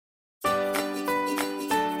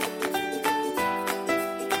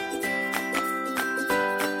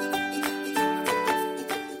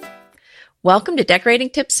Welcome to Decorating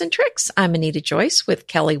Tips and Tricks. I'm Anita Joyce with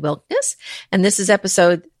Kelly Wilkniss, and this is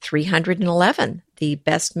episode 311, the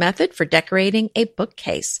best method for decorating a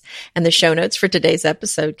bookcase. And the show notes for today's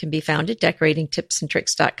episode can be found at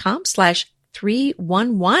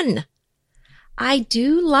decoratingtipsandtricks.com/311. I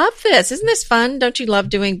do love this. Isn't this fun? Don't you love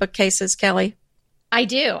doing bookcases, Kelly? I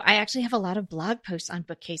do. I actually have a lot of blog posts on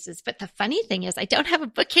bookcases, but the funny thing is I don't have a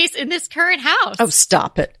bookcase in this current house. Oh,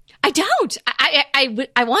 stop it. I don't.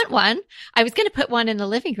 I want one. I was going to put one in the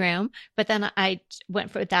living room, but then I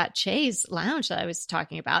went for that chaise lounge that I was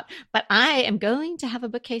talking about. But I am going to have a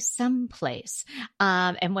bookcase someplace.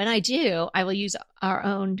 And when I do, I will use our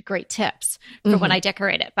own great tips for when I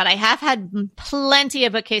decorate it. But I have had plenty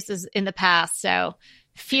of bookcases in the past, so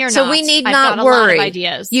fear not. So we need I've not got worry. a lot of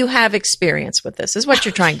ideas. You have experience with this, is what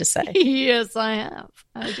you're trying to say. Yes, I have.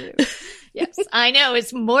 I do. Yes, I know.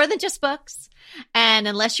 It's more than just books. And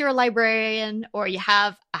unless you're a librarian or you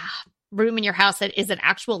have a room in your house that is an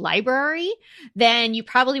actual library, then you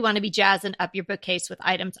probably want to be jazzing up your bookcase with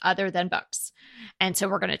items other than books. And so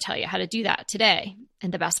we're going to tell you how to do that today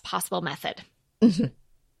in the best possible method. Mm-hmm.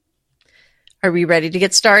 Are we ready to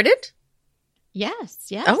get started? Yes.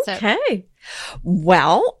 Okay.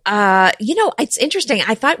 Well, it's interesting.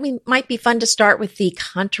 I thought we might be fun to start with the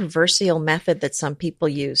controversial method that some people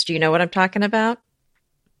use. Do you know what I'm talking about?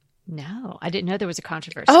 No, I didn't know there was a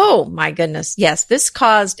controversy. Oh, my goodness. Yes, this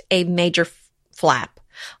caused a major flap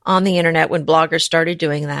on the internet when bloggers started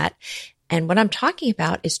doing that. And what I'm talking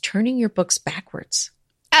about is turning your books backwards.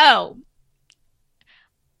 Oh.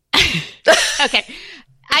 Okay.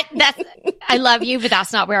 I love you, but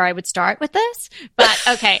that's not where I would start with this. But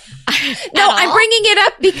okay. No, I'm bringing it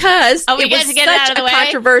up because we get to get it out of the way.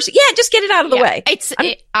 Controversy. Yeah, just get it out of the way.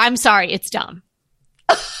 I'm sorry. It's dumb.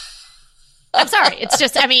 I'm sorry. It's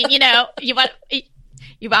just, you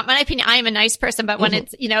want my opinion. I am a nice person, but when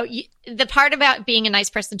it's, the part about being a nice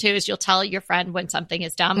person too is you'll tell your friend when something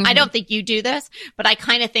is dumb. I don't think you do this, but I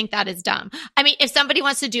kind of think that is dumb. If somebody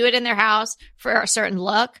wants to do it in their house for a certain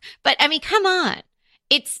look, but come on,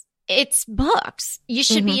 it's books. You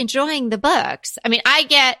should be enjoying the books. I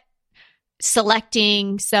get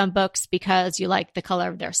selecting some books because you like the color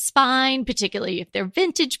of their spine, particularly if they're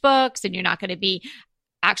vintage books and you're not going to be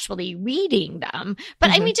actually reading them.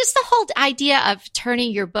 But just the whole idea of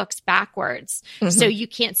turning your books backwards so you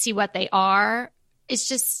can't see what they are is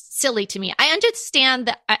just silly to me. I understand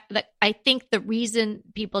that. I think the reason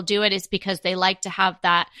people do it is because they like to have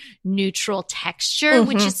that neutral texture,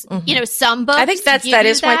 which is, some books. I think that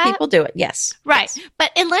is why people do it. Yes. Right. Yes.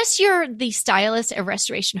 But unless you're the stylist at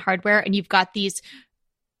Restoration Hardware and you've got these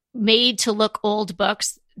made to look old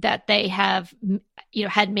books that they have,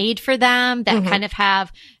 had made for them that kind of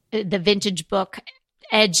have the vintage book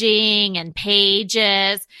edging and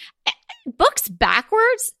pages. Books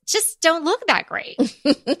backwards just don't look that great.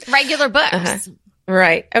 Regular books.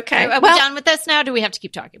 Right. Okay. Are we done with this now? Or do we have to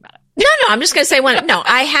keep talking about it? No, I'm just going to say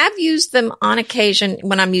I have used them on occasion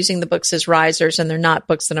when I'm using the books as risers and they're not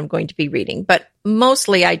books that I'm going to be reading, but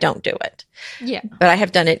mostly I don't do it. Yeah. But I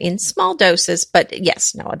have done it in small doses. But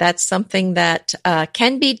yes, that's something that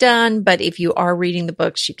can be done. But if you are reading the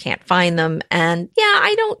books, you can't find them. And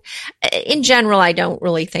in general, I don't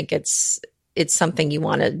really think it's something you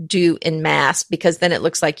want to do in mass because then it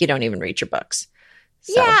looks like you don't even read your books.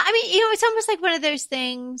 So. Yeah. It's almost like one of those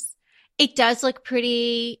things. It does look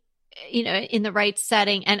pretty, in the right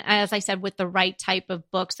setting. And as I said, with the right type of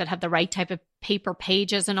books that have the right type of paper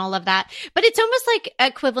pages and all of that. But it's almost like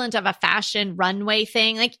equivalent of a fashion runway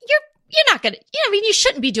thing. Like you're not going to, you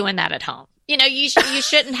shouldn't be doing that at home. You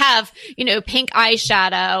shouldn't have, pink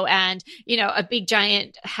eyeshadow and, a big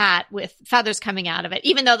giant hat with feathers coming out of it.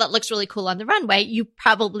 Even though that looks really cool on the runway, you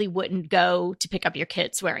probably wouldn't go to pick up your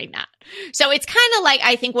kids wearing that. So it's kind of like,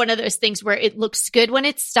 I think one of those things where it looks good when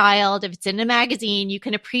it's styled. If it's in a magazine, you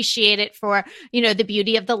can appreciate it for, the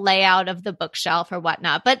beauty of the layout of the bookshelf or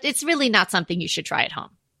whatnot. But it's really not something you should try at home.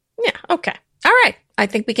 Yeah. Okay. All right. I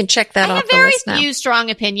think we can check that off the list now. I have very few strong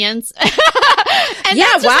opinions. I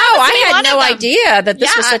had no idea that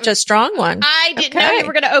this was such a strong one. I didn't know you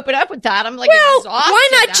were going to open up with that. I'm like, why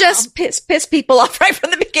not just piss people off right from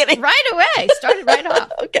the beginning? Right away. Started right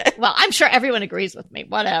off. Okay. Well, I'm sure everyone agrees with me.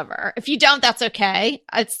 Whatever. If you don't, that's okay.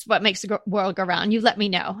 It's what makes the world go round. You let me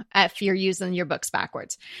know if you're using your books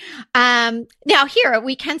backwards. Now here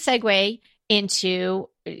we can segue into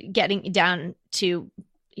getting down to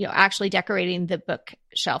actually decorating the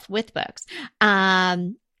bookshelf with books.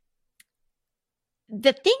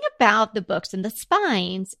 The thing about the books and the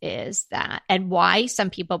spines is that, and why some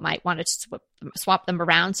people might want to swap them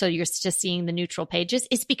around so you're just seeing the neutral pages,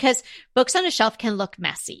 is because books on a shelf can look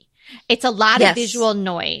messy. It's a lot Yes. of visual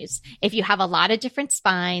noise. If you have a lot of different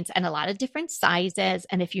spines and a lot of different sizes,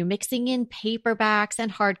 and if you're mixing in paperbacks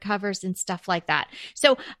and hardcovers and stuff like that.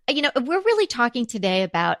 So, we're really talking today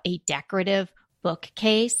about a decorative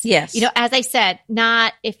bookcase. Yes. As I said,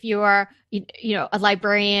 not if you're, a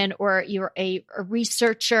librarian or you're a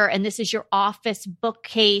researcher and this is your office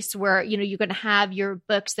bookcase where, you're going to have your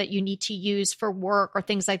books that you need to use for work or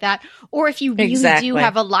things like that. Or if you really do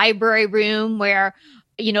have a library room where,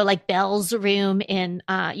 like Belle's room in,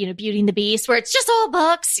 Beauty and the Beast, where it's just all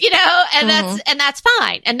books, and that's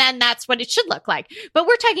fine. And then that's what it should look like. But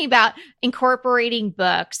we're talking about incorporating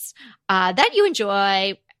books that you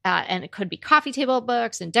enjoy. And it could be coffee table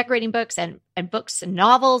books and decorating books and books and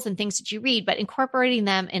novels and things that you read, but incorporating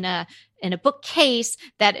them in a bookcase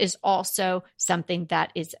that is also something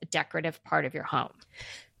that is a decorative part of your home.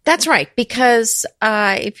 That's right. Because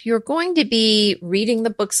if you're going to be reading the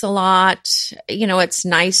books a lot, it's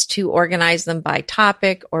nice to organize them by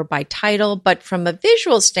topic or by title. But from a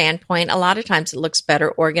visual standpoint, a lot of times it looks better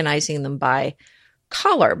organizing them by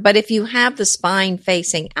color. But if you have the spine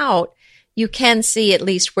facing out, you can see at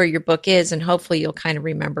least where your book is, and hopefully you'll kind of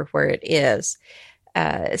remember where it is.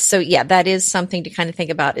 So yeah, that is something to kind of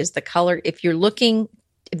think about, is the color. If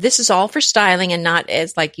this is all for styling and not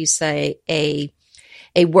as, like you say, a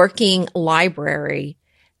working library,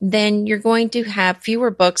 then you're going to have fewer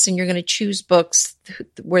books and you're going to choose books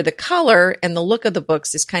where the color and the look of the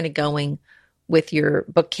books is kind of going with your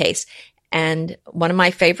bookcase. And one of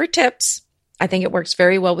my favorite tips, I think it works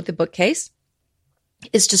very well with the bookcase,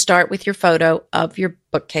 is to start with your photo of your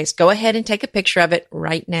bookcase. Go ahead and take a picture of it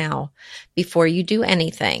right now before you do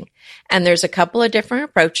anything. And there's a couple of different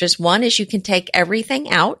approaches. One is you can take everything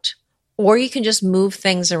out, or you can just move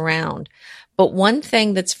things around. But one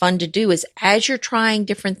thing that's fun to do is, as you're trying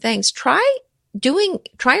different things, try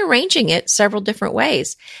arranging it several different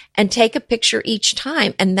ways and take a picture each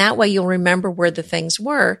time. And that way you'll remember where the things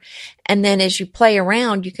were. And then as you play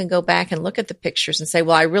around, you can go back and look at the pictures and say,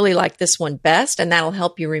 well, I really like this one best. And that'll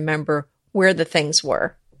help you remember where the things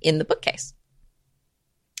were in the bookcase.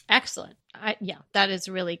 Excellent. That is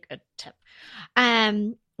a really good tip.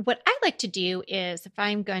 What I like to do is, if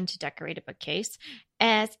I'm going to decorate a bookcase,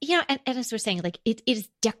 and as we're saying, like it is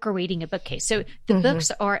decorating a bookcase. So the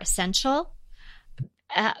books are essential.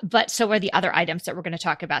 But so are the other items that we're going to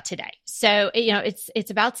talk about today. So, it's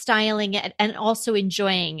about styling it and also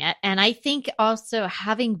enjoying it. And I think also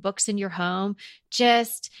having books in your home,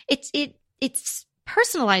 it's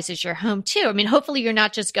personalizes your home too. I mean, hopefully you're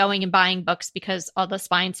not just going and buying books because all the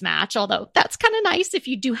spines match, although that's kind of nice if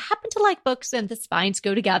you do happen to like books and the spines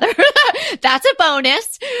go together. That's a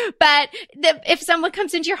bonus. But if someone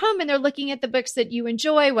comes into your home and they're looking at the books that you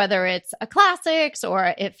enjoy, whether it's a classics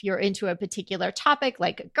or if you're into a particular topic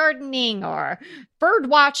like gardening or bird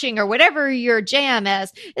watching or whatever your jam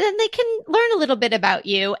is, then they can learn a little bit about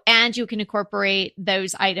you, and you can incorporate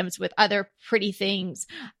those items with other pretty things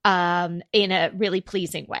in a really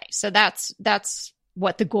pleasing way. So that's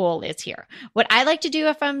what the goal is here. What I like to do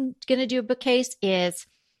if I'm going to do a bookcase is,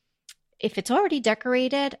 if it's already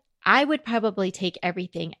decorated, I would probably take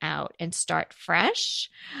everything out and start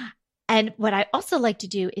fresh. And what I also like to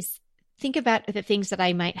do is think about the things that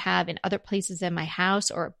I might have in other places in my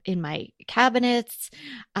house or in my cabinets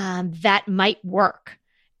that might work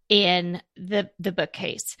in the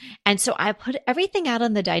bookcase. And so I put everything out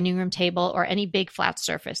on the dining room table or any big flat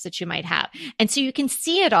surface that you might have. And so you can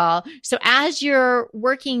see it all. So as you're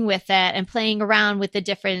working with it and playing around with the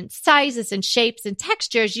different sizes and shapes and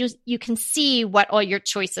textures, you can see what all your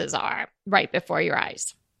choices are right before your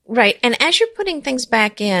eyes. Right. And as you're putting things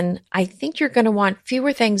back in, I think you're going to want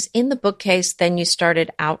fewer things in the bookcase than you started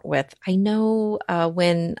out with. I know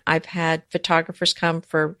when I've had photographers come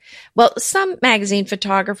some magazine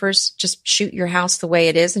photographers just shoot your house the way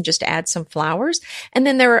it is and just add some flowers. And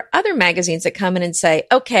then there are other magazines that come in and say,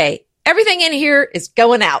 okay, everything in here is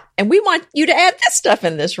going out and we want you to add this stuff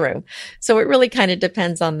in this room. So it really kind of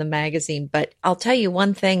depends on the magazine. But I'll tell you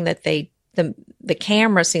one thing that the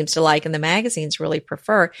camera seems to like and the magazines really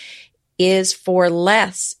prefer is for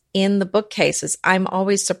less in the bookcases. I'm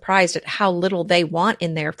always surprised at how little they want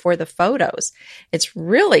in there for the photos. It's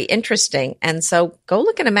really interesting. And so go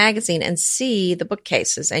look at a magazine and see the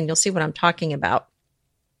bookcases and you'll see what I'm talking about.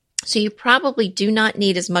 So you probably do not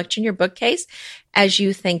need as much in your bookcase as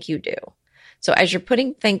you think you do. So as you're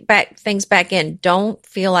putting things back in, don't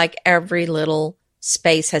feel like every little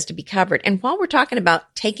space has to be covered. And while we're talking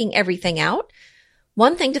about taking everything out,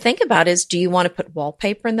 one thing to think about is, do you want to put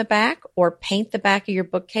wallpaper in the back or paint the back of your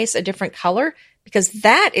bookcase a different color? Because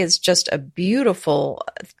that is just a beautiful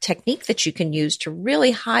technique that you can use to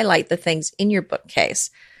really highlight the things in your bookcase.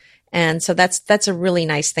 And so that's a really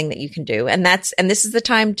nice thing that you can do. And this is the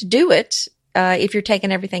time to do it if you're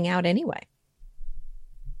taking everything out anyway.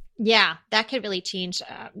 Yeah, that could really change,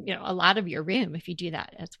 a lot of your room if you do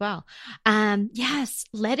that as well. Yes,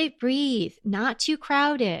 let it breathe, not too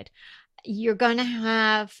crowded. You're going to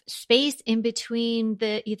have space in between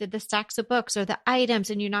either the stacks of books or the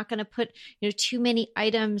items, and you're not going to put, too many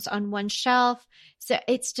items on one shelf. So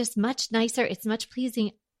it's just much nicer. It's much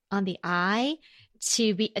pleasing on the eye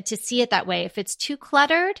to see it that way. If it's too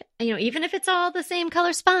cluttered, even if it's all the same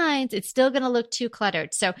color spines, it's still going to look too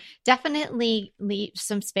cluttered. So definitely leave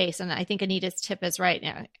some space. And I think Anita's tip is right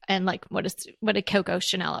now. And like, what did Coco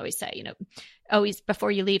Chanel always say? Always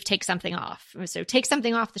before you leave, take something off. So take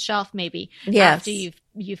something off the shelf, maybe after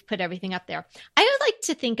you've put everything up there. I would like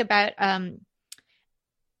to think about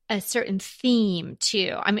a certain theme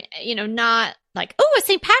too. I mean, not like, a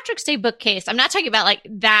St. Patrick's Day bookcase. I'm not talking about like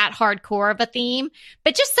that hardcore of a theme,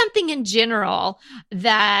 but just something in general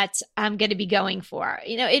that I'm going to be going for.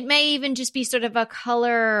 It may even just be sort of a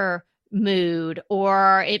color mood,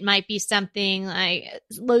 or it might be something like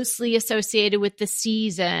loosely associated with the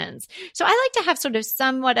seasons. So I like to have sort of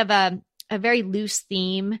somewhat of a very loose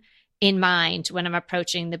theme in mind when I'm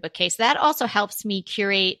approaching the bookcase. That also helps me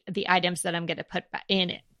curate the items that I'm going to put in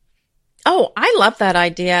it. Oh, I love that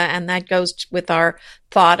idea. And that goes with our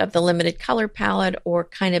thought of the limited color palette or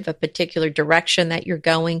kind of a particular direction that you're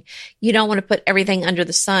going. You don't want to put everything under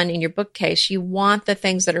the sun in your bookcase. You want the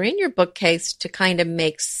things that are in your bookcase to kind of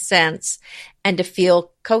make sense and to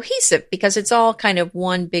feel cohesive, because it's all kind of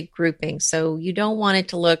one big grouping. So you don't want it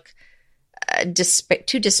to look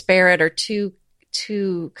too disparate or too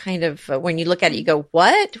kind of, when you look at it, you go,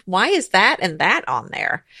 what? Why is that and that on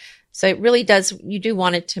there? So it really does, you do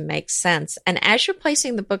want it to make sense. And as you're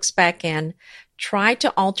placing the books back in, try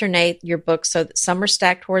to alternate your books so that some are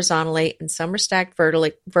stacked horizontally and some are stacked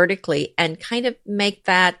vertically, and kind of make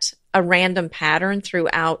that a random pattern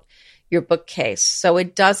throughout your bookcase. So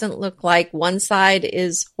it doesn't look like one side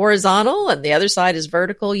is horizontal and the other side is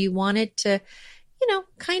vertical. You want it to,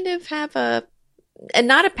 kind of have and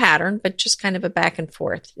not a pattern, but just kind of a back and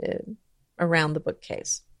forth around the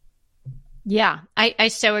bookcase. Yeah, I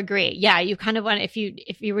so agree. Yeah, you kind of want, if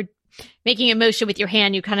you were making a motion with your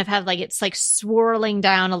hand, you kind of have like, it's like swirling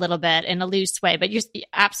down a little bit in a loose way, but you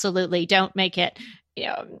absolutely don't make it,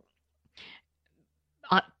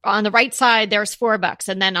 on the right side, there's $4.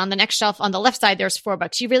 And then on the next shelf on the left side, there's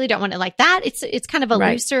 $4. You really don't want it like that. It's kind of a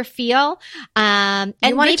looser feel. And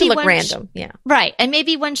you want it to look random. Yeah. Right. And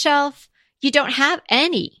maybe one shelf, you don't have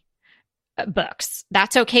any books.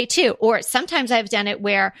 That's okay too. Or sometimes I've done it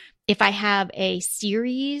where if I have a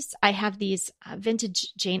series, I have these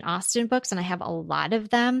vintage Jane Austen books, and I have a lot of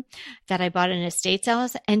them that I bought in estate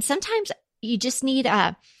sales. And sometimes you just need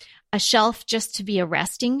a shelf just to be a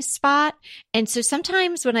resting spot. And so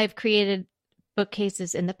sometimes when I've created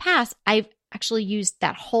bookcases in the past, I've actually used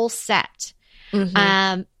that whole set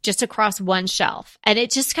just across one shelf. And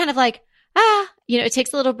it just kind of like, it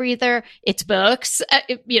takes a little breather. It's books,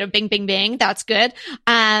 bing, bing, bing. That's good.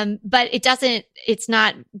 But it's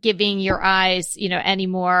not giving your eyes, any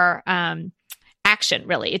more, action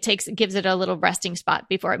really. It gives it a little resting spot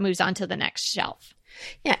before it moves on to the next shelf.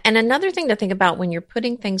 Yeah. And another thing to think about when you're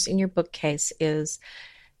putting things in your bookcase is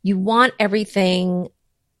you want everything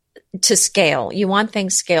to scale. You want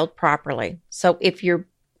things scaled properly. So if your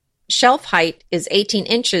shelf height is 18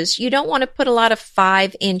 inches, you don't want to put a lot of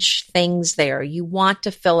 5-inch things there. You want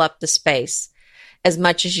to fill up the space as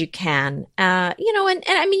much as you can. And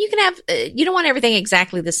I mean, you can have, you don't want everything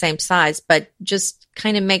exactly the same size, but just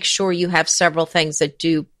kind of make sure you have several things that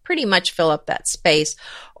do pretty much fill up that space,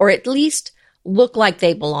 or at least look like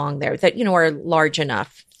they belong there, that, are large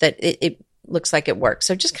enough that it looks like it works.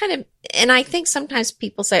 So just kind of, and I think sometimes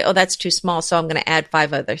people say, oh, that's too small, so I'm going to add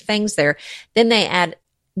 5 other things there. Then they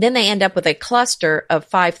end up with a cluster of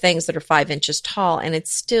 5 things that are 5 inches tall, and it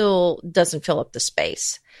still doesn't fill up the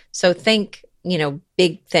space. So think,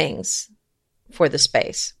 big things for the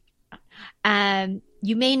space.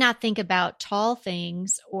 You may not think about tall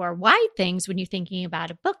things or wide things when you're thinking about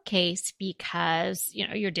a bookcase because,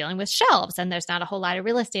 you're dealing with shelves and there's not a whole lot of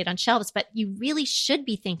real estate on shelves, but you really should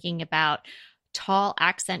be thinking about tall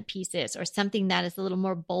accent pieces or something that is a little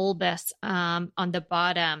more bulbous on the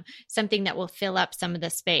bottom, something that will fill up some of the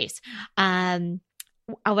space.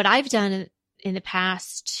 What I've done in the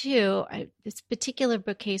past too, this particular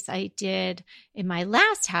bookcase I did in my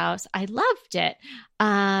last house, I loved it.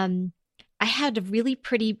 I had a really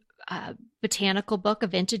pretty botanical book, a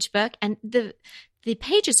vintage book, and the the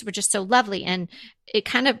pages were just so lovely. And it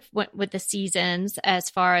kind of went with the seasons as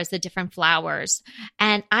far as the different flowers.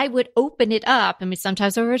 And I would open it up. I mean,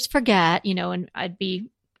 sometimes I would forget, and I'd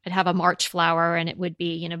have a March flower and it would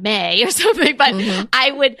be, May or something. But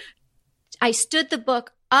I stood the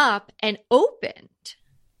book up and opened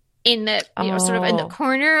in the, sort of in the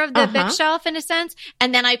corner of the bookshelf in a sense.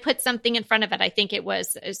 And then I put something in front of it. I think it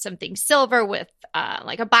was something silver with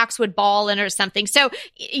like a boxwood ball in it or something. So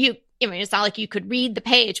it's not like you could read the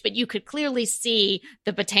page, but you could clearly see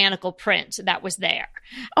the botanical print that was there.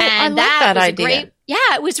 Oh, and I love that idea.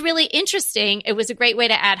 It was really interesting. It was a great way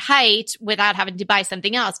to add height without having to buy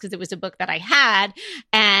something else because it was a book that I had.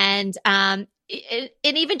 And and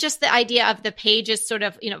even just the idea of the pages sort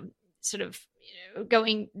of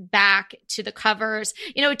going back to the covers,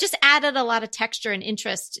 it just added a lot of texture and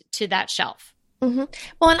interest to that shelf. Mm-hmm.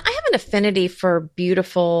 Well, and I have an affinity for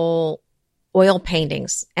beautiful oil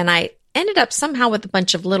paintings, and I ended up somehow with a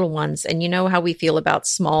bunch of little ones. And you know how we feel about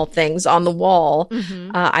small things on the wall.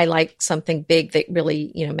 Mm-hmm. I like something big that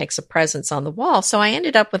really, makes a presence on the wall. So I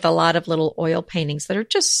ended up with a lot of little oil paintings that are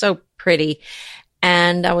just so pretty.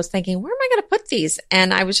 And I was thinking, where am I going to put these?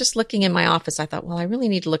 And I was just looking in my office. I thought, well, I really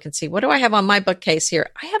need to look and see, what do I have on my bookcase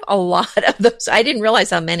here? I have a lot of those. I didn't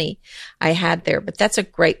realize how many I had there, but that's a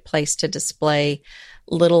great place to display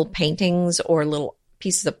little paintings or little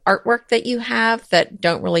pieces of artwork that you have that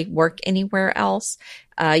don't really work anywhere else.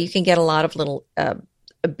 You can get a lot of little,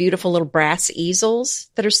 beautiful little brass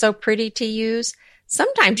easels that are so pretty to use.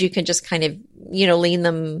 Sometimes you can just kind of, lean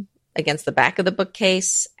them against the back of the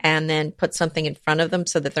bookcase and then put something in front of them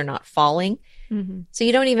so that they're not falling. Mm-hmm. So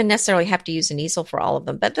you don't even necessarily have to use an easel for all of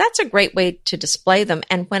them, but that's a great way to display them.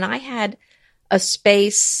 And when I had a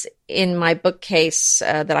space in my bookcase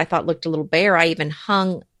that I thought looked a little bare, I even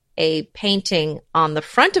hung a painting on the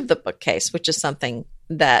front of the bookcase, which is something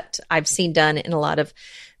that I've seen done in a lot of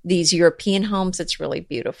these European homes. It's really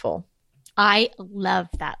beautiful. I love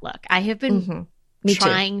that look. I have been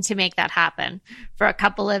trying to make that happen for a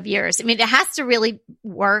couple of years. I mean, it has to really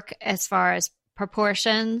work as far as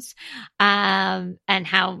proportions and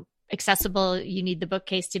how accessible you need the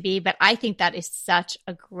bookcase to be. But I think that is such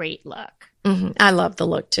a great look. Mm-hmm. I love the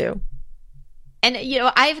look too. And,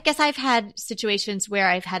 I guess I've had situations where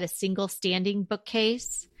I've had a single standing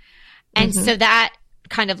bookcase. And so that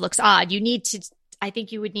kind of looks odd. I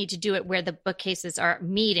think you would need to do it where the bookcases are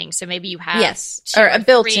meeting. So maybe you have or a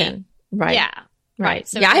built-in. Right. Yeah. Right.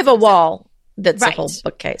 So I have a wall that's a whole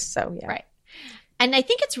bookcase. So yeah. Right. And I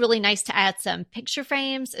think it's really nice to add some picture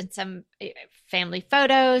frames and some family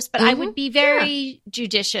photos, but I would be very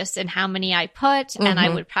judicious in how many I put. And I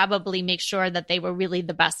would probably make sure that they were really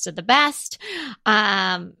the best of the best.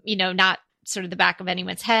 Not sort of the back of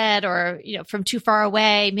anyone's head or, from too far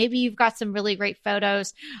away. Maybe you've got some really great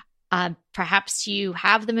photos. Perhaps you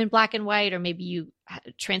have them in black and white, or maybe you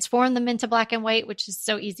transform them into black and white, which is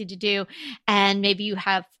so easy to do. And maybe you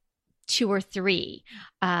have 2 or 3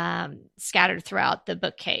 scattered throughout the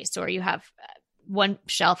bookcase, or you have one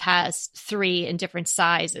shelf has 3 in different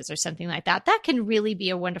sizes or something like that. That can really be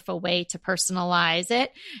a wonderful way to personalize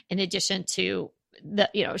it, in addition to the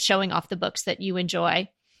showing off the books that you enjoy.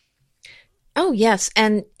 Oh, yes.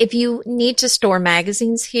 And if you need to store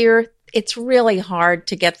magazines here, it's really hard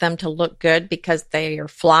to get them to look good because they are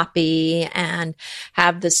floppy and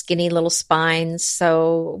have the skinny little spines.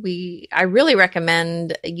 So I really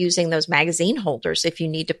recommend using those magazine holders if you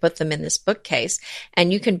need to put them in this bookcase.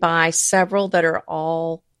 And you can buy several that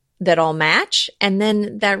all match. And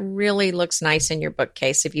then that really looks nice in your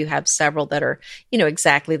bookcase. If you have several that are,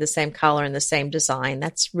 exactly the same color and the same design,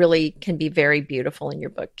 that's really can be very beautiful in your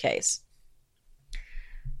bookcase.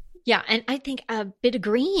 Yeah, and I think a bit of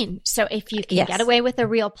green. So if you can get away with a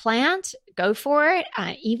real plant, go for it.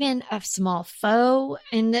 Even a small faux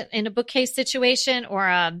in a bookcase situation, or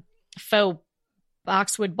a faux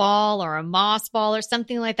boxwood ball or a moss ball or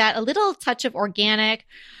something like that. A little touch of organic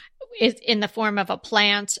is in the form of a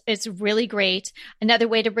plant is really great. Another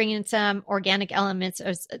way to bring in some organic elements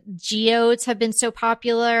is geodes have been so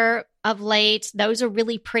popular of late. Those are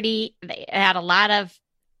really pretty. They add a lot of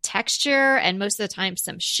texture and most of the time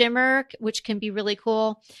some shimmer, which can be really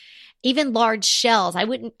cool. Even large shells. I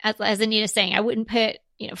wouldn't, as Anita's saying, I wouldn't put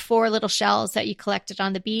 4 little shells that you collected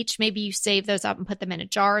on the beach. Maybe you save those up and put them in a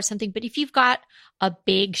jar or something. But if you've got a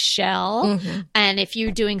big shell, and if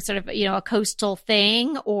you're doing sort of a coastal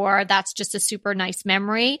thing, or that's just a super nice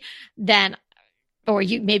memory, then or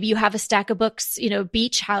maybe you have a stack of books,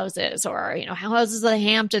 beach houses, or, houses of the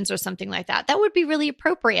Hamptons or something like that. That would be really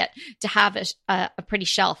appropriate to have a pretty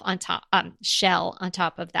shell on top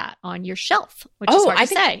of that on your shelf, which is hard to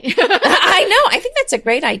say. I know. I think that's a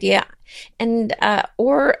great idea. And,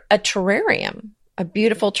 or a terrarium, a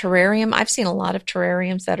beautiful terrarium. I've seen a lot of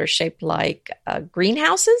terrariums that are shaped like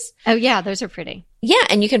greenhouses. Oh, yeah, those are pretty. Yeah,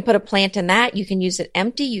 and you can put a plant in that. You can use it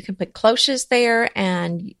empty. You can put cloches there,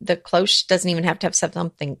 and the cloche doesn't even have to have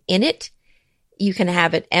something in it. You can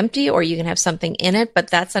have it empty, or you can have something in it, but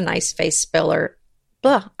that's a nice face spiller.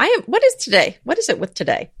 Blah. What is today? What is it with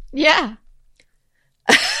today? Yeah.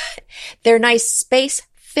 They're nice space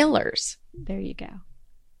fillers. There you go.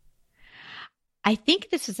 I think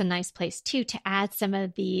this is a nice place too to add some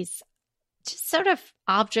of these just sort of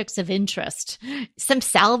objects of interest, some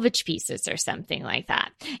salvage pieces or something like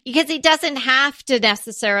that, because it doesn't have to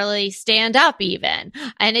necessarily stand up even,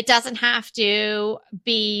 and it doesn't have to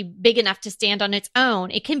be big enough to stand on its own.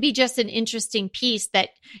 It can be just an interesting piece that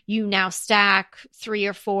you now stack 3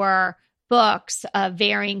 or 4 books of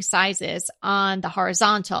varying sizes on the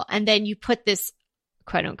horizontal, and then you put this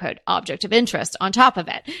quote unquote object of interest on top of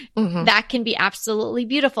it. Mm-hmm. That can be absolutely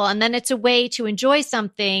beautiful. And then it's a way to enjoy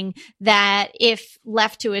something that if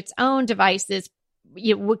left to its own devices,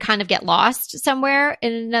 you would kind of get lost somewhere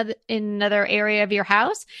in another area of your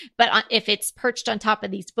house. But if it's perched on top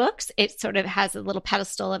of these books, it sort of has a little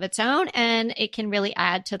pedestal of its own, and it can really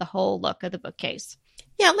add to the whole look of the bookcase.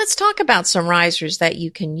 Yeah, let's talk about some risers that you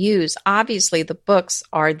can use. Obviously, the books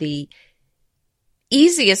are the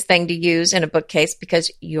easiest thing to use in a bookcase because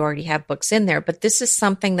you already have books in there. But this is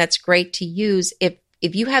something that's great to use if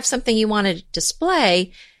you have something you want to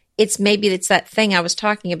display. It's that thing I was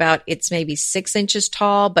talking about. It's maybe 6 inches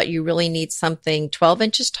tall, but you really need something 12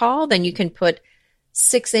 inches tall. Then you can put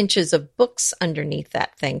 6 inches of books underneath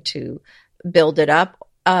that thing to build it up.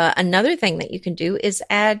 Another thing that you can do is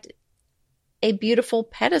add a beautiful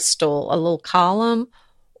pedestal, a little column,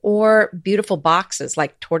 or beautiful boxes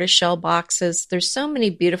like tortoiseshell boxes. There's so many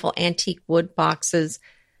beautiful antique wood boxes,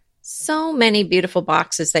 so many beautiful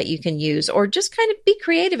boxes that you can use, or just kind of be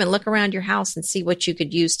creative and look around your house and see what you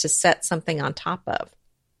could use to set something on top of.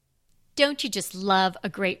 Don't you just love a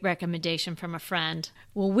great recommendation from a friend?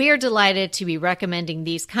 Well, we're delighted to be recommending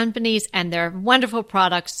these companies and their wonderful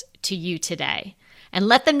products to you today. And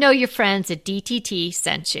let them know your friends at DTT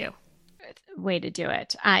sent you. Way to do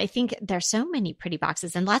it. I think there's so many pretty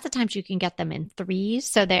boxes, and lots of times you can get them in 3s,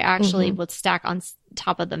 so they actually will stack on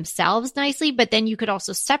top of themselves nicely, but then you could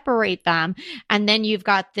also separate them, and then you've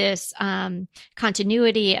got this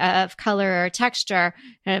continuity of color or texture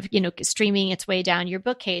of, streaming its way down your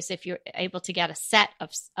bookcase if you're able to get a set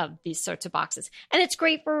of these sorts of boxes. And it's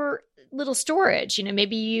great for little storage.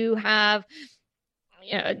 Maybe you have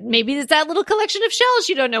maybe it's that little collection of shells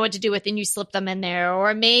you don't know what to do with and you slip them in there.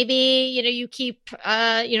 Or maybe, you keep,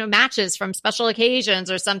 matches from special occasions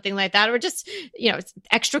or something like that. Or just,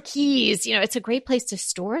 extra keys. It's a great place to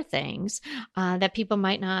store things that people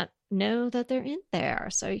might not know that they're in there.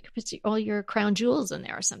 So you could put all your crown jewels in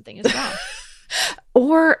there or something as well.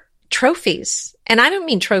 Or trophies. And I don't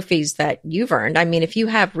mean trophies that you've earned. I mean, if you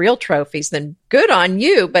have real trophies, then good on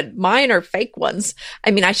you, but mine are fake ones.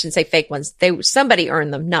 I mean, I shouldn't say fake ones. Somebody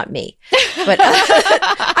earned them, not me, but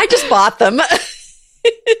I just bought them.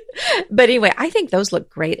 But anyway, I think those look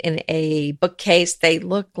great in a bookcase. They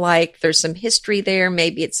look like there's some history there.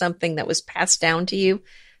 Maybe it's something that was passed down to you.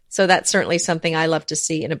 So that's certainly something I love to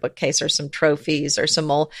see in a bookcase, or some trophies or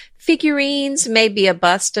some old figurines, maybe a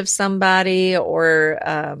bust of somebody, or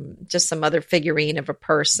just some other figurine of a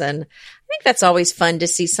person. I think that's always fun to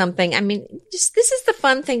see something. I mean, this is the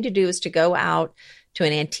fun thing to do, is to go out to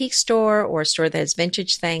an antique store or a store that has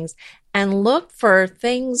vintage things and look for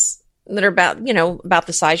things that are about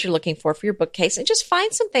the size you're looking for your bookcase, and just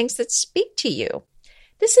find some things that speak to you.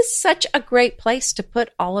 This is such a great place to put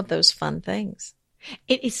all of those fun things.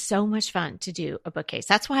 It is so much fun to do a bookcase.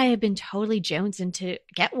 That's why I've been totally jonesing to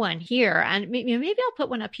get one here. And maybe I'll put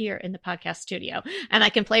one up here in the podcast studio, and I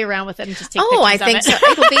can play around with it and just take pictures I think of so.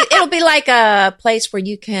 it. It'll be like a place where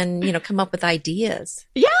you can, come up with ideas.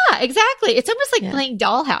 Yeah, exactly. It's almost like playing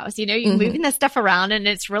dollhouse. You're moving that stuff around, and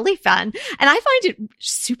it's really fun. And I find it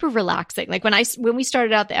super relaxing. Like when we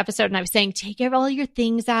started out the episode and I was saying, take all your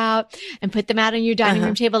things out and put them out on your dining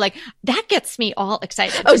room table, like that gets me all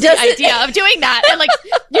excited. Oh, the idea of doing that. And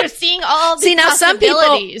you're seeing all the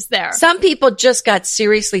possibilities there. Some people just got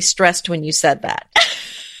seriously stressed when you said that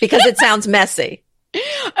because it sounds messy.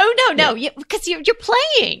 Oh no, because you're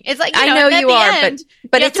playing. It's like, I know you are,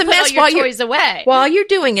 but it's a mess while your toys away. While you're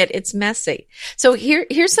doing it, it's messy. So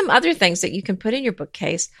here's some other things that you can put in your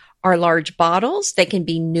bookcase. Are large bottles. They can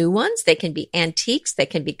be new ones. They can be antiques. They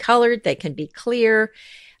can be colored. They can be clear.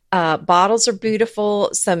 Bottles are beautiful,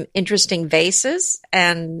 some interesting vases.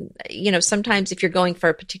 And, sometimes if you're going for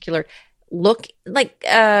a particular look like,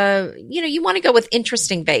 you want to go with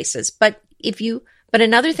interesting vases. But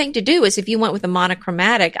another thing to do is if you went with a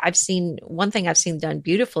monochromatic, one thing I've seen done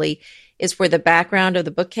beautifully is where the background of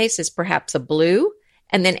the bookcase is perhaps a blue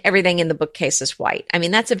and then everything in the bookcase is white. I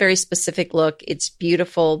mean, that's a very specific look. It's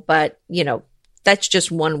beautiful, but that's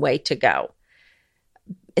just one way to go.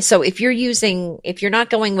 So if you're not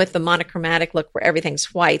going with the monochromatic look where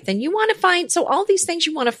everything's white, then you want to all these things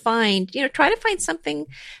you want to find, try to find something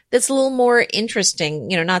that's a little more interesting,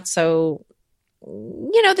 not so,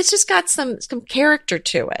 that's just got some character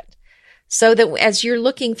to it. So that as you're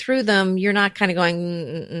looking through them, you're not kind of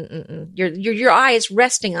going, your eye is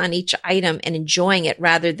resting on each item and enjoying it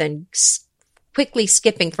rather than quickly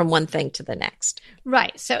skipping from one thing to the next.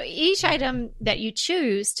 Right. So each item that you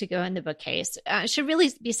choose to go in the bookcase should really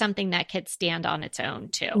be something that could stand on its own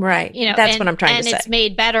too. Right. That's what I'm trying to say. And it's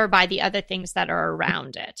made better by the other things that are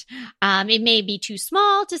around it. It may be too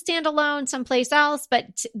small to stand alone someplace else,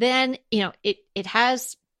 but then, it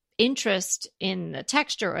has interest in the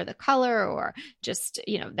texture or the color or just,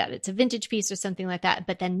 that it's a vintage piece or something like that.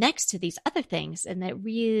 But then next to these other things, and that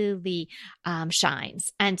really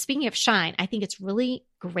shines. And speaking of shine, I think it's really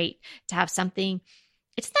great to have something.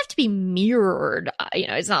 It doesn't have to be mirrored.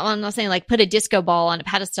 I'm not saying like put a disco ball on a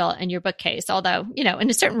pedestal in your bookcase, although, in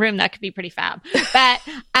a certain room that could be pretty fab. But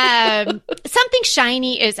something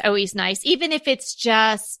shiny is always nice, even if it's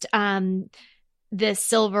just the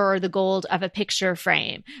silver or the gold of a picture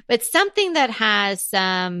frame, but something that has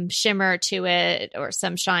some shimmer to it or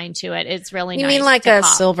some shine to it is really nice. You mean like a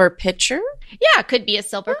silver pitcher? Yeah, it could be a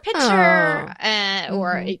silver pitcher,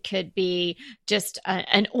 or it could be just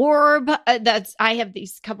an orb. I have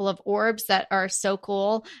these couple of orbs that are so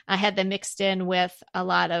cool. I had them mixed in with a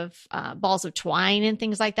lot of balls of twine and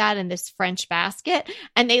things like that in this French basket,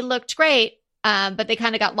 and they looked great. But they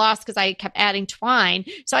kind of got lost because I kept adding twine.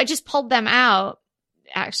 So I just pulled them out.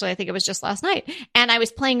 Actually, I think it was just last night. And I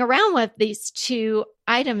was playing around with these two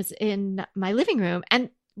items in my living room. And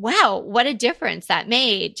wow, what a difference that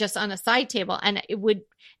made just on a side table. And it would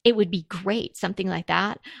be great. Something like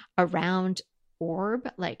that, a round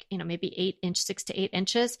orb, like, maybe 6 to 8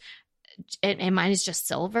 inches. And mine is just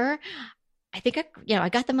silver. I think I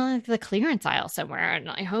got them on the clearance aisle somewhere in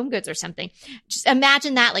like Home Goods or something. Just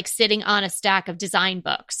imagine that like sitting on a stack of design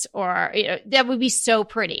books, or that would be so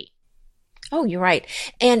pretty. Oh, you're right.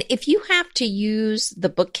 And if you have to use the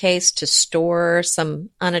bookcase to store some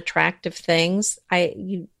unattractive things,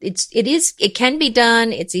 it can be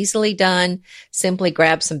done. It's easily done. Simply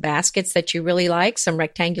grab some baskets that you really like, some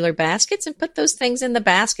rectangular baskets, and put those things in the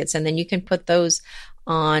baskets. And then you can put those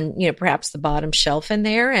on, perhaps the bottom shelf in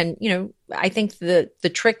there. And, I think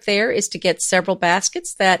the trick there is to get several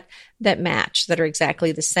baskets that match, that are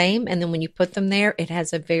exactly the same. And then when you put them there, it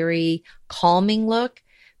has a very calming look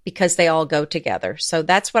because they all go together. So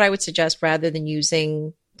that's what I would suggest rather than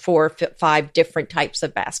using 4 or 5 different types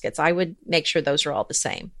of baskets. I would make sure those are all the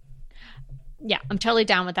same. Yeah, I'm totally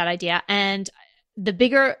down with that idea. And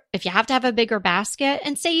if you have to have a bigger basket,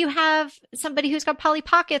 and say you have somebody who's got Polly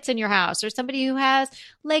Pockets in your house, or somebody who has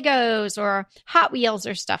Legos or Hot Wheels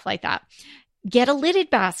or stuff like that, get a lidded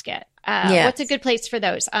basket. Yes. What's a good place for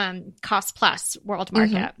those? Cost Plus, World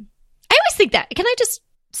Market. Mm-hmm. I always think that. Can I just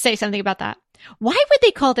say something about that? Why would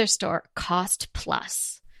they call their store Cost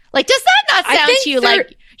Plus? Like, does that not sound to you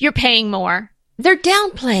like you're paying more? They're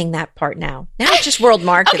downplaying that part now. Now it's just World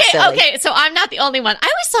Market. Okay, so I'm not the only one. I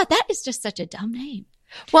always thought that is just such a dumb name.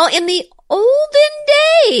 Well, in the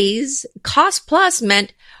olden days, Cost Plus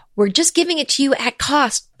meant we're just giving it to you at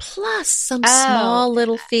cost plus some small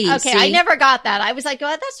little fees. Okay, I never got that. I was like, well,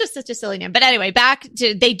 that's just such a silly name. But anyway,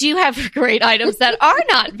 they do have great items that are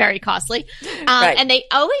not very costly. Right. And they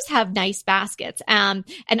always have nice baskets. And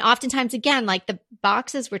oftentimes, again, like the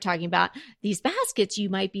boxes we're talking about, these baskets you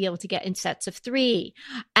might be able to get in sets of 3.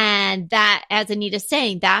 And that, as Anita's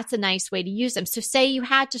saying, that's a nice way to use them. So say you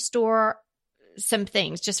had to store some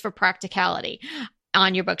things just for practicality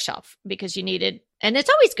on your bookshelf because you needed, and it's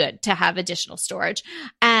always good to have additional storage.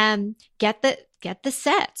 Get the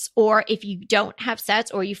sets. Or if you don't have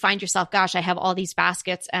sets, or you find yourself, gosh, I have all these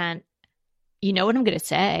baskets, and you know what I'm going to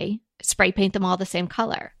say? Spray paint them all the same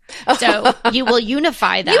color. So you will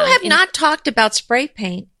unify them. You have not talked about spray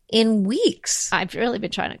paint in weeks. I've really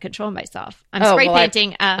been trying to control myself. I'm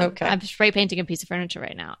painting. I'm spray painting a piece of furniture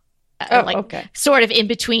right now. Sort of in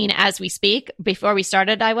between as we speak. Before we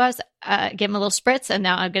started, I was give him a little spritz, and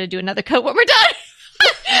now I'm going to do another coat when we're done.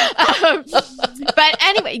 But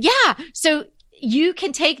anyway, yeah. So you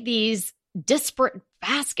can take these disparate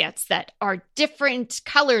baskets that are different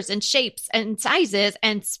colors and shapes and sizes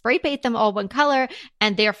and spray paint them all one color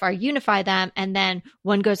and therefore unify them. And then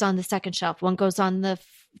one goes on the second shelf, one goes on the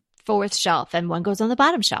fourth shelf, and one goes on the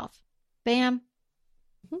bottom shelf. Bam.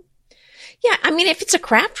 Yeah, I mean, if it's a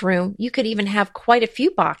craft room, you could even have quite a few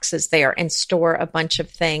boxes there and store a bunch of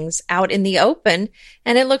things out in the open.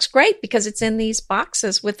 And it looks great because it's in these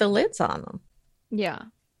boxes with the lids on them. Yeah.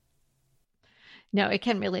 No, it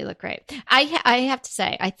can really look great. I have to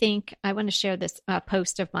say, I think I want to share this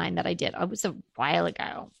post of mine that I did. It was a while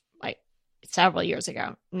ago, like several years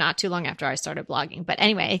ago, not too long after I started blogging. But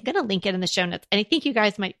anyway, I'm going to link it in the show notes. And I think you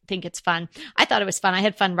guys might think it's fun. I thought it was fun. I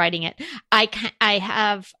had fun writing it. I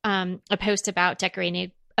have a post about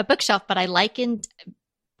decorating a bookshelf, but I likened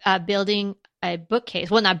building a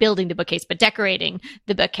bookcase. Well, not building the bookcase, but decorating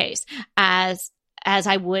the bookcase as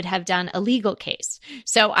I would have done a legal case.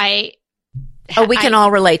 So we can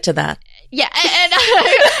all relate to that. Yeah. And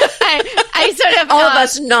I sort of all of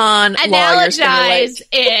us non-lawyers analogize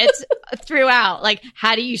it throughout. Like,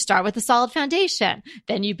 how do you start with a solid foundation?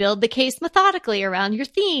 Then you build the case methodically around your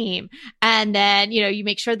theme. And then, you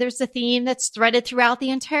make sure there's a theme that's threaded throughout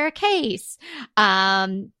the entire case.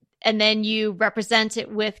 And then you represent it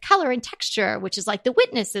with color and texture, which is like the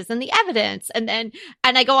witnesses and the evidence. And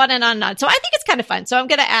I go on and on and on. So I think it's kind of fun. So I'm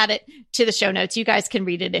going to add it to the show notes. You guys can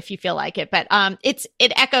read it if you feel like it. But it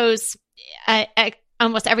echoes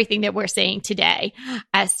almost everything that we're saying today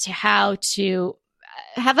as to how to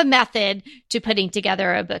have a method to putting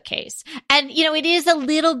together a bookcase. And, it is a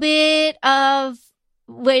little bit of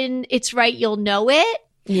when it's right, you'll know it.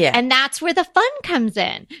 Yeah. And that's where the fun comes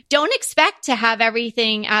in. Don't expect to have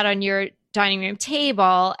everything out on your dining room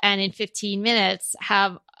table and in 15 minutes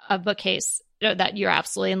have a bookcase that you're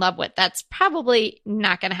absolutely in love with. That's probably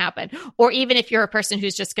not going to happen. Or even if you're a person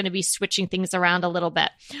who's just going to be switching things around a little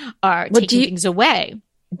bit or taking things away.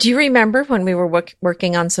 Do you remember when we were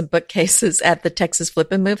working on some bookcases at the Texas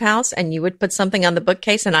Flip and Move house, and you would put something on the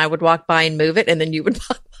bookcase and I would walk by and move it, and then you would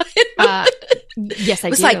walk by and move it? Yes,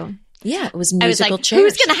 I do. Like, yeah, it was musical chairs.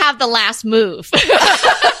 Who's going to have the last move?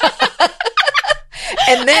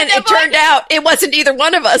 And then it turned out it wasn't either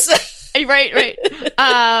one of us. Right.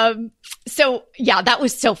 So yeah, that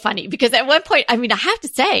was so funny because at one point, I mean, I have to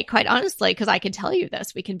say, quite honestly, because I can tell you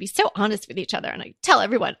this, we can be so honest with each other, and I tell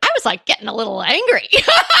everyone, I was like getting a little angry.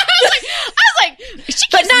 I was like,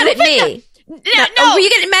 but not at me. No, were you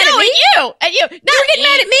getting mad at me? At you. You were getting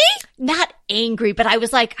mad at me? Not angry, but I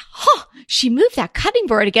was like, she moved that cutting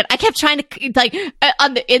board again. I kept trying to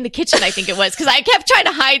in the kitchen, I think it was, because I kept trying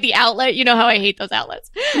to hide the outlet. You know how I hate those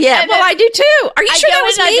outlets. Yeah, well, I do too. Are you sure that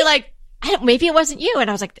was me? I'd be like, maybe it wasn't you. And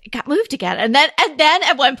I was like, it got moved again. And then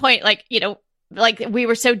at one point, like we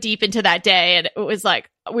were so deep into that day and it was like,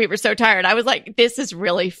 we were so tired. I was like, this is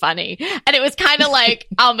really funny. And it was kind of like,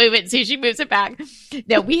 I'll move it and see if she moves it back.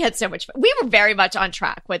 No, we had so much fun. We were very much on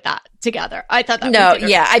track with that together. I thought that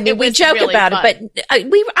I mean, we joke really about fun. It, but I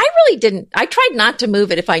really didn't. I tried not to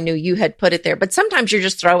move it if I knew you had put it there, but sometimes you're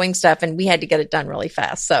just throwing stuff and we had to get it done really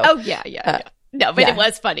fast. So, yeah. No, but it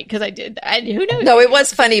was funny because I did. And who knows? No, it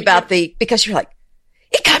was funny about because you're like,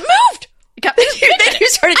 it got moved. Then you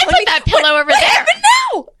started I put that pillow over there.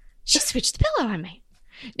 No, she switched the pillow on me.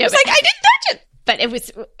 No, it's like I didn't touch it. But it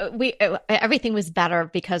was everything was better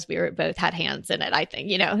because we both had hands in it. I think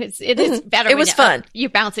it is better. It was fun. You're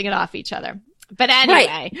bouncing it off each other. But anyway,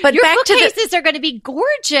 right. But your back bookcases are going to be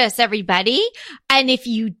gorgeous, everybody. And if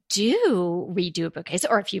you do redo a bookcase,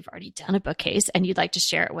 or if you've already done a bookcase and you'd like to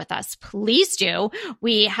share it with us, please do.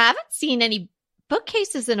 We haven't seen any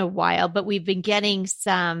bookcases in a while, but we've been getting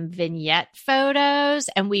some vignette photos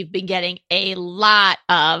and we've been getting a lot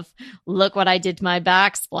of look what I did to my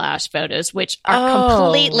backsplash photos, which are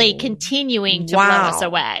completely continuing to blow us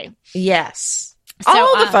away. Yes. So,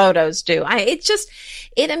 all the photos do.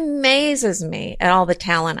 It amazes me at all the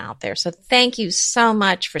talent out there. So thank you so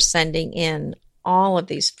much for sending in all of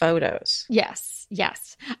these photos. Yes.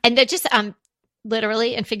 And they're just,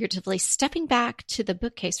 literally and figuratively stepping back to the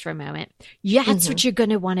bookcase for a moment. That's what you're going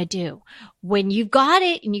to want to do. When you've got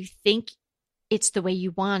it and you think it's the way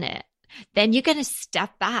you want it, then you're going to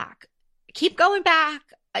step back, keep going back,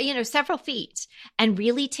 several feet and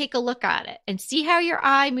really take a look at it and see how your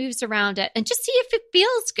eye moves around it and just see if it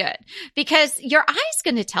feels good, because your eye's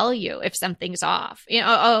going to tell you if something's off.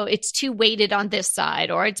 It's too weighted on this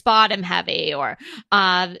side, or it's bottom heavy, or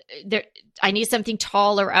I need something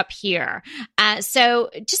taller up here. So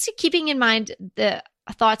just keeping in mind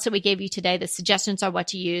thoughts that we gave you today, the suggestions on what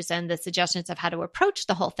to use and the suggestions of how to approach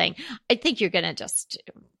the whole thing, I think you're going to just,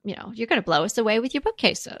 you're going to blow us away with your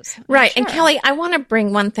bookcases. Right. Sure. And Kelly, I want to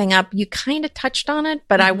bring one thing up. You kind of touched on it,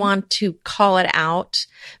 but I want to call it out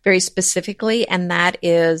very specifically. And that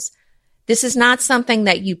is, this is not something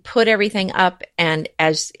that you put everything up and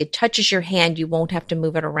as it touches your hand, you won't have to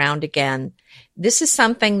move it around again. This is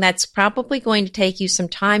something that's probably going to take you some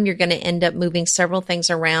time. You're going to end up moving several things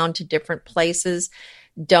around to different places.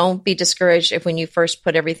 Don't be discouraged if when you first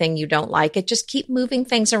put everything you don't like it. Just keep moving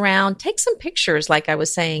things around. Take some pictures, like I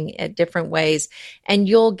was saying, at different ways, and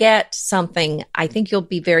you'll get something. I think you'll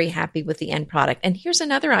be very happy with the end product. And here's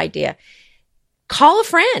another idea. Call a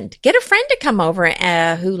friend. Get a friend to come over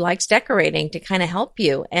who likes decorating to kind of help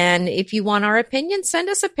you. And if you want our opinion, send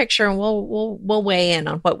us a picture and we'll weigh in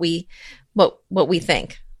on what we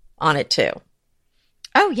think on it too.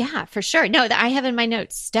 Oh yeah, for sure. No, I have in my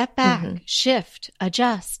notes, step back, shift,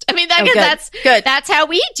 adjust. I mean, good. That's how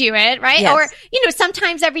we do it, right? Yes. Or,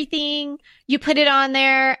 sometimes everything you put it on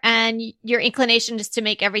there and your inclination is to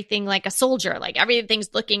make everything like a soldier, like everything's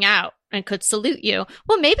looking out and could salute you.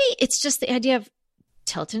 Well, maybe it's just the idea of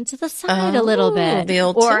tilting to the side a little bit, the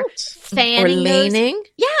old or tilt. fanning, or leaning.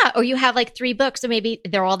 Those. Yeah. Or you have like 3 books and maybe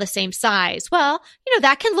they're all the same size. Well,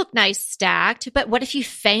 that can look nice stacked, but what if you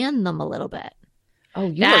fan them a little bit? Oh,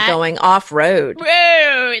 you are going off-road.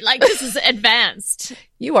 Whoa, like this is advanced.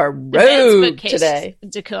 You are rogue today.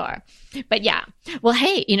 Decor. But yeah. Well,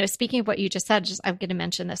 hey, speaking of what you just said, I'm going to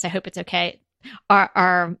mention this. I hope it's okay.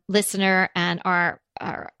 Our listener and our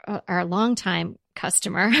longtime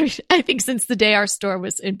customer, I think since the day our store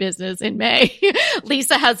was in business in May,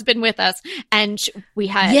 Lisa has been with us. And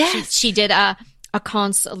she did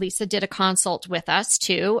Lisa did a consult with us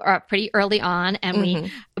too, pretty early on.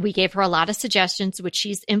 And we gave her a lot of suggestions, which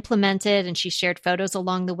she's implemented, and she shared photos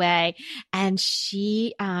along the way. And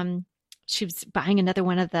she was buying another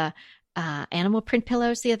one of the animal print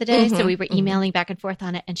pillows the other day. So we were emailing back and forth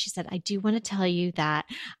on it. And she said, I do want to tell you that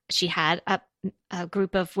she had a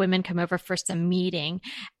group of women come over for some meeting,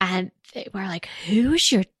 and they were like,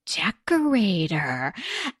 who's your decorator?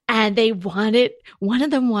 And one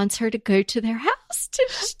of them wants her to go to their house to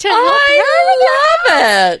help her. I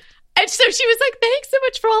love it. And so she was like, thanks so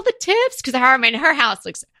much for all the tips. Cause her house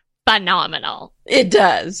looks phenomenal. It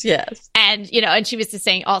does. Yes. And, and she was just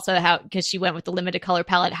saying also how, because she went with the limited color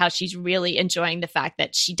palette, how she's really enjoying the fact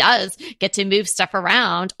that she does get to move stuff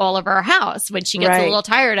around all over her house when she gets a little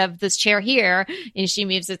tired of this chair here and she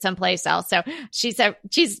moves it someplace else. So she's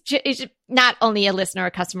not only a listener,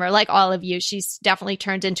 a customer, like all of you, she's definitely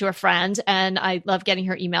turned into a friend, and I love getting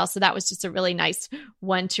her emails. So that was just a really nice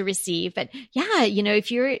one to receive. But yeah, if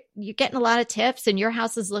you're getting a lot of tips and your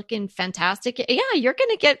house is looking fantastic, yeah, you're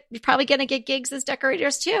probably going to get gigs as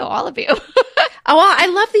decorators too, all of you. Oh, well, I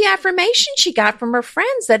love the affirmation she got from her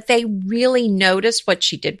friends that they really noticed what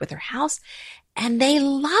she did with her house and they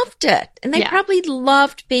loved it. And they probably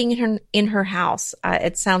loved being in her house.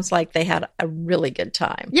 It sounds like they had a really good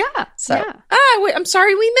time. Yeah. So I'm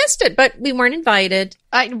sorry we missed it, but we weren't invited.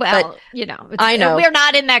 I know. We're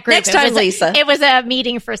not in that group. Next time, Lisa. It was a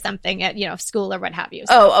meeting for something at, school or what have you.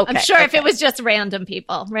 So oh, okay. I'm sure if it was just random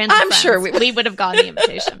people, friends, sure we would have gotten the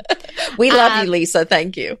invitation. We love you, Lisa.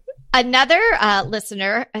 Thank you. Another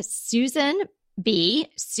listener, Susan B.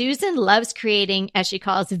 Susan loves creating, as she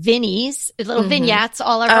calls, Vinnies, little vignettes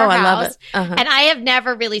all over her house. I love it. And I have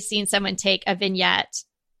never really seen someone take a vignette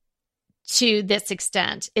to this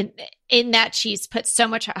extent in that she's put so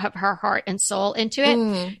much of her heart and soul into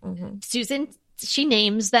it. Susan, she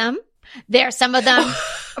names them. Some of them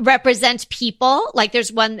represent people. Like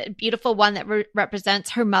there's one beautiful one that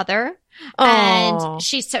represents her mother. And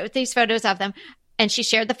she took these photos of them and she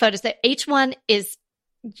shared the photos that each one is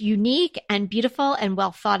unique and beautiful and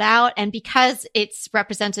well thought out. And because it's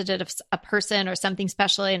representative of a person or something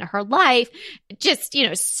special in her life, just,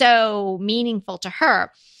 so meaningful to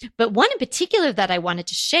her. But one in particular that I wanted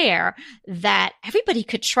to share that everybody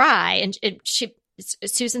could try, and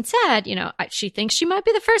Susan said, she thinks she might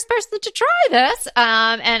be the first person to try this.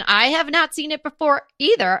 And I have not seen it before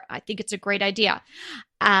either. I think it's a great idea.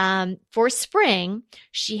 For spring,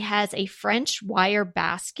 she has a French wire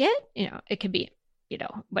basket. It could be,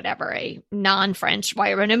 whatever, a non-French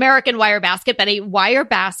wire, an American wire basket, but a wire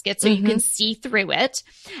basket so you can see through it.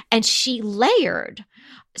 And she layered.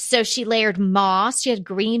 So she layered moss. She had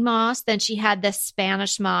green moss. Then she had the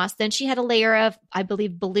Spanish moss. Then she had a layer of, I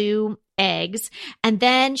believe, blue eggs. And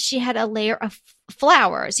then she had a layer of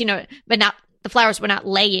flowers, but the flowers were not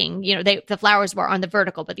laying, the flowers were on the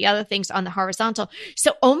vertical, but the other things on the horizontal.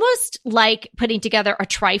 So almost like putting together a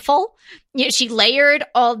trifle. She layered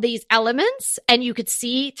all these elements and you could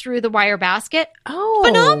see through the wire basket. Oh,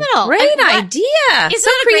 phenomenal. Great idea. Is so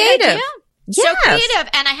that a creative. great idea? Yes. So creative.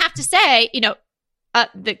 And I have to say,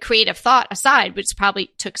 the creative thought aside, which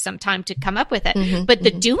probably took some time to come up with it, but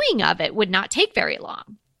the doing of it would not take very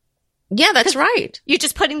long. Yeah, that's right. You're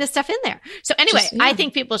just putting this stuff in there. So anyway, I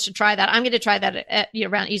think people should try that. I'm going to try that at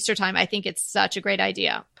around Easter time. I think it's such a great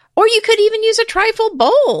idea. Or you could even use a trifle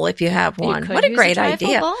bowl if you have one. What a great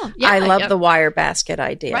idea. Yeah, I love the wire basket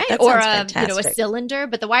idea. Right. That or sounds fantastic. A cylinder,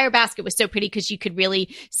 but the wire basket was so pretty because you could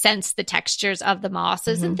really sense the textures of the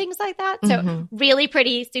mosses and things like that. So really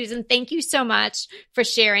pretty. Susan, thank you so much for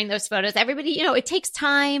sharing those photos. Everybody, it takes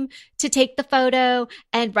time to take the photo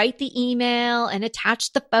and write the email and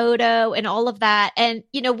attach the photo and all of that. And,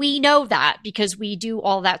 we know that because we do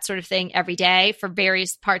all that sort of thing every day for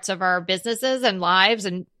various parts of our businesses and lives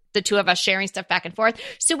and the two of us sharing stuff back and forth.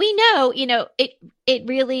 So we know, it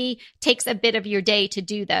really takes a bit of your day to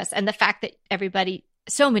do this. And the fact that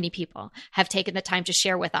so many people have taken the time to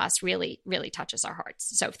share with us really, really touches our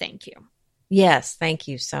hearts. So thank you. Yes. Thank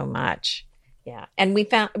you so much. Yeah. And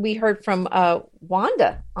we heard from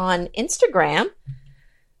Wanda on Instagram,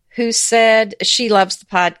 who said she loves the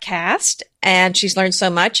podcast and she's learned so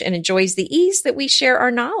much and enjoys the ease that we share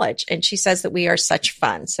our knowledge. And she says that we are such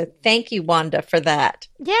fun. So thank you, Wanda, for that.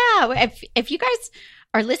 Yeah. If you guys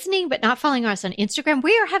are listening but not following us on Instagram,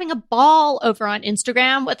 we are having a ball over on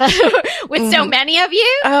Instagram with so many of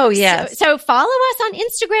you. Oh, yes. So follow us on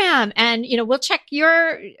Instagram and, we'll check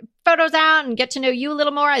your photos out and get to know you a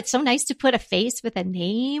little more. It's so nice to put a face with a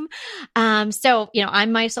name. So,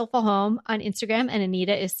 I'm Mysoulful Home on Instagram and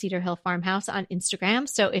Anita is Cedar Hill Farmhouse on Instagram.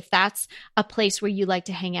 So if that's a place where you like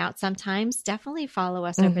to hang out sometimes, definitely follow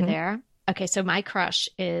us over there. Okay. So my crush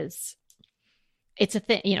is... It's a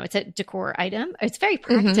thing, it's a decor item. It's very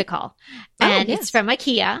practical. And it's from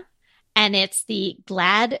IKEA and it's the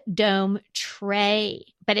Glad Dome tray,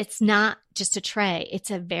 but it's not just a tray.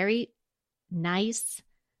 It's a very nice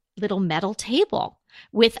little metal table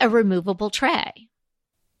with a removable tray.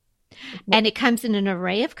 And it comes in an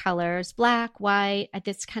array of colors, black, white,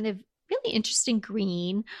 this kind of really interesting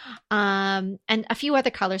green, and a few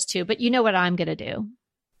other colors too. But you know what I'm going to do?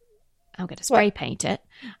 I'm going to spray paint it.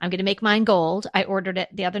 I'm going to make mine gold. I ordered it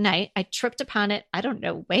the other night. I tripped upon it. I don't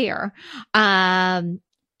know where.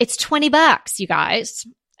 It's $20, you guys.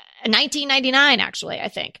 $19.99 actually, I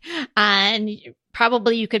think. And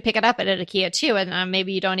probably you could pick it up at IKEA too. And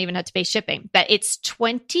maybe you don't even have to pay shipping, but it's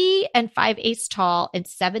 20 5/8 tall and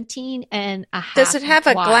 17 and a half. Does it have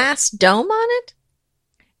a glass dome on it?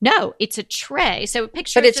 No, it's a tray. So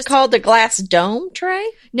picture, but it's called a glass dome tray.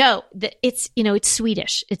 No, it's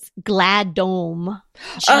Swedish. It's Gladome,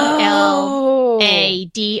 GLADOM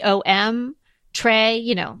tray.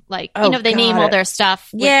 They name all their stuff.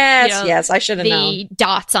 With, yes, I should have known. The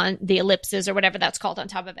dots on the ellipses or whatever that's called on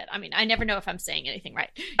top of it. I mean, I never know if I'm saying anything right.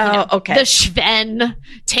 Okay. The Schwen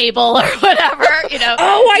table or whatever.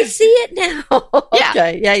 Oh, I see it now. Yeah.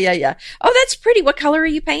 Okay. Yeah. Oh, that's pretty. What color are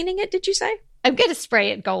you painting it? Did you say? I'm going to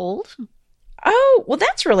spray it gold. Oh, well,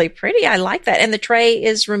 that's really pretty. I like that. And the tray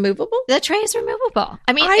is removable? The tray is removable.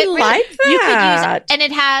 I mean, like that. You could use it. And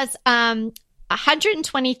it has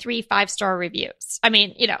 123 5-star reviews. I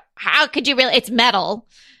mean, how could you really? It's metal.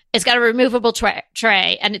 It's got a removable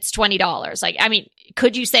tray and it's $20. Like, I mean,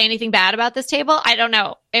 could you say anything bad about this table? I don't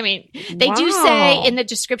know. I mean, they do say in the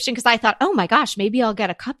description, because I thought, oh my gosh, maybe I'll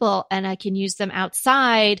get a couple and I can use them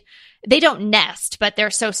outside. They don't nest, but they're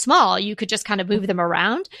so small, you could just kind of move them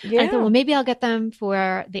around. Yeah. I thought, well, maybe I'll get them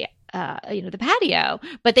for the patio,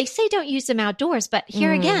 but they say don't use them outdoors. But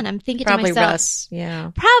here again, I'm thinking probably to myself, rust. Yeah,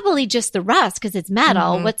 probably just the rust because it's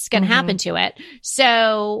metal. What's going to happen to it?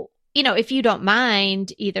 So, if you don't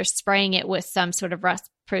mind either spraying it with some sort of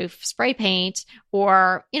rust-proof spray paint,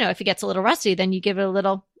 or if it gets a little rusty, then you give it a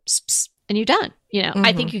little and you're done.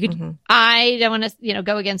 I think you could. I don't want to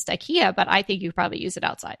go against IKEA, but I think you probably use it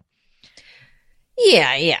outside.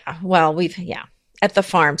 Yeah. Well, at the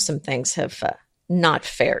farm, some things have not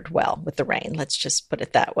fared well with the rain. Let's just put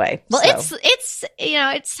it that way. Well, so.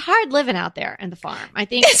 it's hard living out there in the farm. I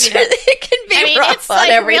think it can be rough it's on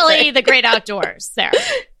like everything. Really the great outdoors there.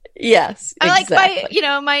 Yes, exactly.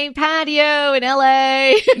 I like my patio in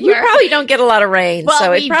LA. You probably don't get a lot of rain,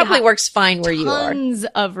 so it probably works fine where you are. Tons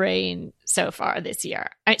of rain so far this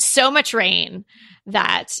year. So much rain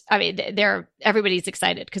that everybody's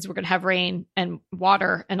excited because we're going to have rain and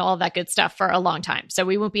water and all of that good stuff for a long time. So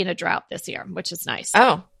we won't be in a drought this year, which is nice.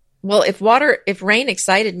 Oh, well, if rain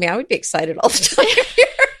excited me, I would be excited all the time here.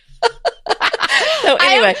 So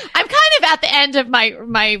anyway, I'm kind of at the end of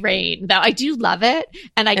my reign, though. I do love it,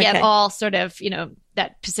 and I get all sort of,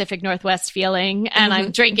 that Pacific Northwest feeling, and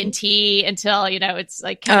I'm drinking tea until, it's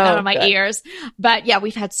like coming out of my ears. But yeah,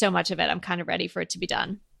 we've had so much of it. I'm kind of ready for it to be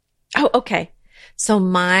done. Oh, okay. So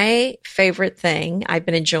my favorite thing I've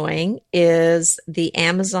been enjoying is the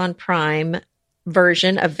Amazon Prime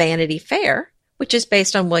version of Vanity Fair, which is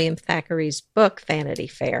based on William Thackeray's book, Vanity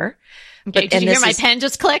Fair. Okay, did you hear my pen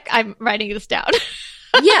just click? I'm writing this down.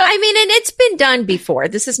 Yeah, I mean, and it's been done before.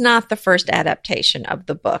 This is not the first adaptation of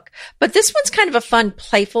the book, but this one's kind of a fun,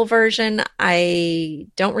 playful version. I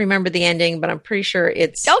don't remember the ending, but I'm pretty sure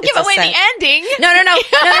it's. Don't give away the ending. No.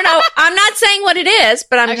 I'm not saying what it is,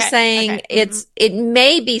 but I'm just saying it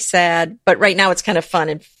may be sad, but right now it's kind of fun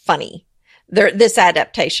and funny. This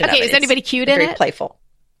adaptation. Okay, of it. Is anybody cute in it? Very playful.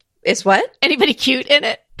 Is what? Anybody cute in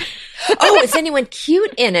it? Oh, is anyone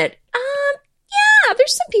cute in it? Yeah,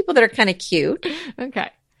 there's some people that are kind of cute. Okay.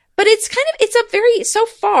 But so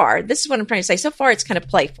far, this is what I'm trying to say. So far, it's kind of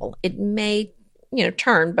playful. It may,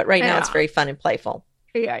 turn, but right now it's very fun and playful.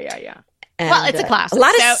 Yeah. And, well, it's a classic. A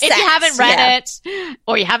lot of so sex, if you haven't read it,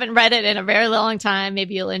 or you haven't read it in a very long time,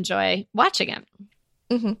 maybe you'll enjoy watching it.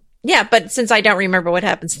 Mm-hmm. Yeah, but since I don't remember what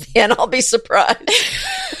happens at the end, I'll be surprised.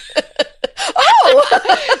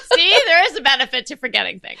 See, there is a benefit to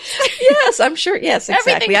forgetting things. Yes, I'm sure. Yes,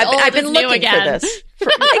 exactly. I've been looking for this.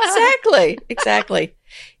 Exactly.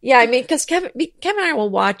 Yeah, I mean, because Kevin and I will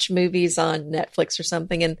watch movies on Netflix or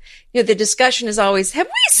something, and the discussion is always, "Have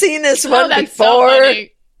we seen this one that's before?" So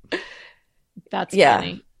funny. That's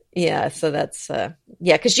funny. Yeah. So that's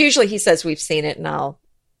because usually he says we've seen it, and I'll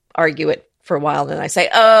argue it for a while, and then I say,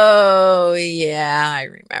 "Oh, yeah, I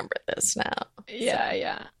remember this now."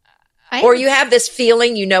 Yeah. Or you have this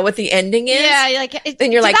feeling you know what the ending is. Yeah,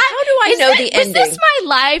 then you're like, how do I know the ending? Is this my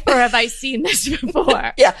life, or have I seen this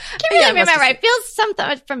before? Yeah. Can't really remember. It feels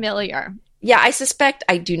something familiar. Yeah, I suspect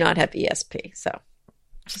I do not have ESP, so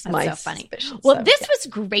that's so funny. Well, this was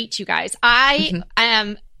great, you guys. I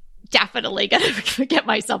am definitely going to get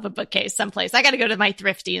myself a bookcase someplace. I got to go to my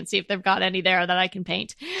Thrifty and see if they've got any there that I can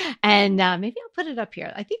paint. And maybe I'll put it up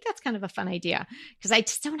here. I think that's kind of a fun idea because I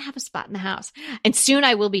just don't have a spot in the house. And soon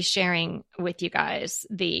I will be sharing with you guys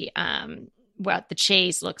what the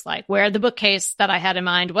chaise looks like, where the bookcase that I had in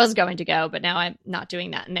mind was going to go, but now I'm not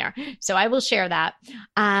doing that in there. So I will share that.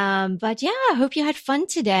 But yeah, I hope you had fun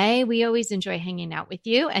today. We always enjoy hanging out with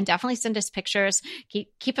you, and definitely send us pictures.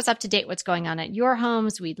 Keep us up to date what's going on at your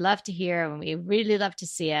homes. We'd love to hear, and we really love to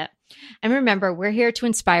see it. And remember, we're here to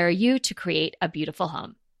inspire you to create a beautiful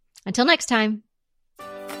home. Until next time.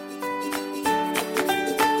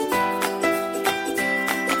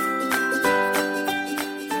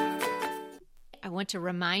 I want to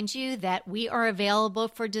remind you that we are available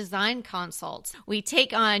for design consults. We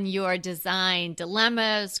take on your design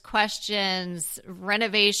dilemmas, questions,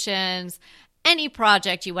 renovations, any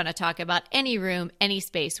project you want to talk about, any room, any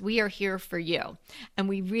space. We are here for you. And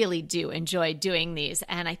we really do enjoy doing these.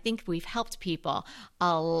 And I think we've helped people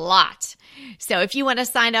a lot. So if you want to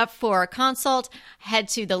sign up for a consult, head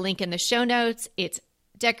to the link in the show notes. It's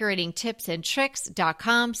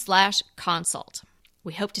decoratingtipsandtricks.com/consult.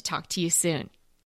 We hope to talk to you soon.